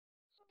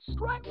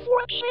Subscribe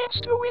for a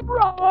chance to win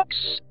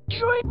Roblox.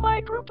 Join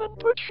my group and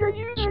put your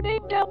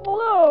username down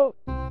below.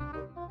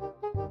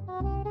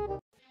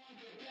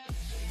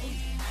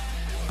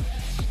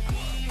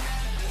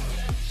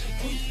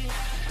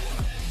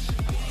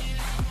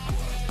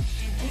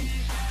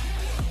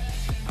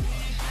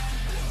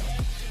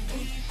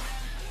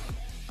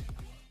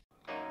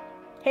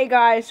 Hey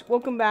guys,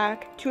 welcome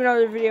back to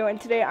another video, and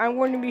today I'm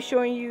going to be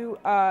showing you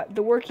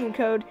the working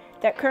code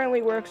that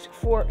currently works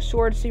for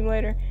Sword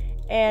Simulator,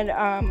 and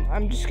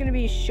I'm just going to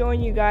be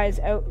showing you guys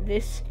out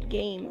this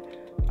game,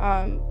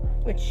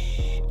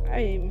 which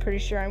I'm pretty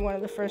sure I'm one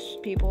of the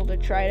first people to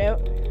try it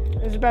out.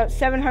 There's about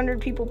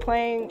 700 people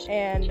playing,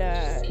 and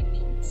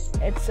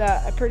it's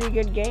a pretty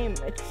good game.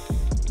 It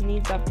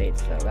needs updates,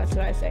 so that's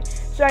what I say.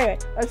 So anyway,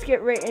 let's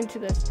get right into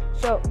this.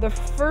 So the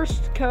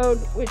first code,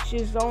 which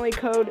is the only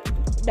code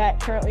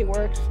that currently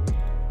works,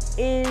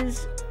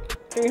 is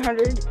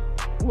 300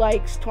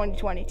 likes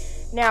 2020.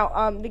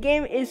 Now the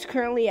game is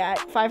currently at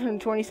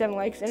 527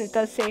 likes, and it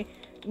does say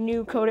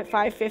new code at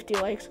 550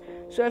 likes.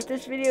 So if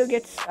this video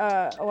gets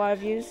a lot of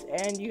views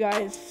and you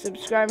guys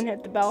subscribe and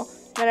hit the bell,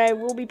 then I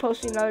will be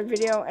posting another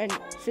video, and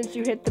since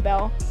you hit the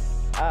bell,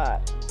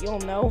 you'll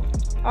know.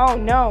 Oh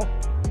no,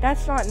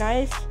 that's not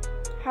nice.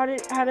 How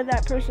did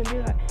that person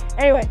do that?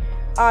 Anyway,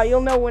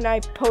 you'll know when I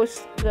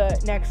post the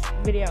next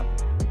video.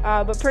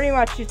 But pretty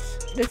much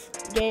this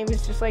game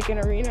is just like an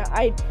arena.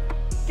 I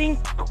think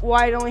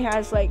why it only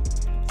has like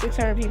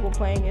 600 people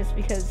playing is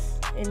because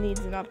it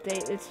needs an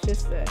update. It's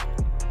just a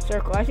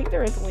circle. I think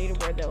there is a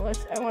leaderboard though.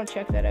 I want to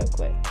check that out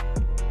quick.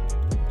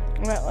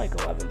 I'm at like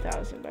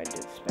 11,000, but I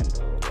did spend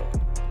a little bit.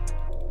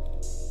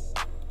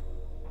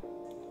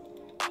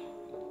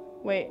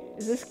 Wait,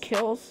 is this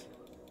kills?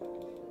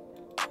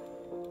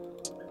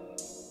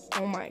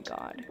 Oh my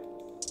god.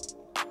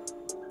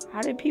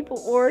 How did people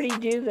already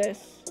do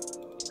this?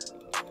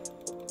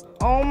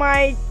 Oh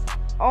my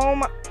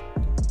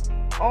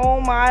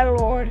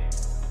lord.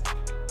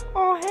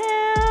 Oh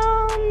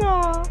hell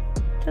no.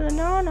 To the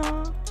no.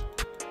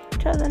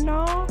 To the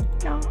no.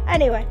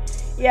 Anyway,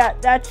 yeah,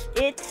 that's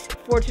it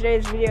for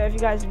today's video. If you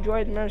guys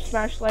enjoyed, remember to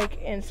smash like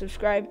and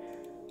subscribe.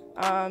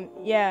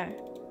 Yeah,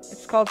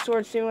 it's called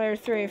Sword Simulator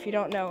 3 if you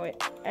don't know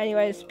it.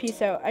 Anyways,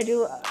 peace out. I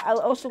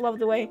also love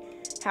the way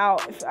how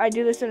if I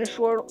do this in a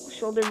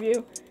shoulder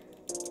view,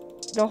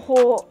 the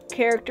whole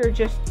character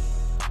just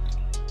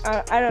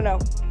I don't know.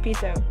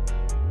 Peace out.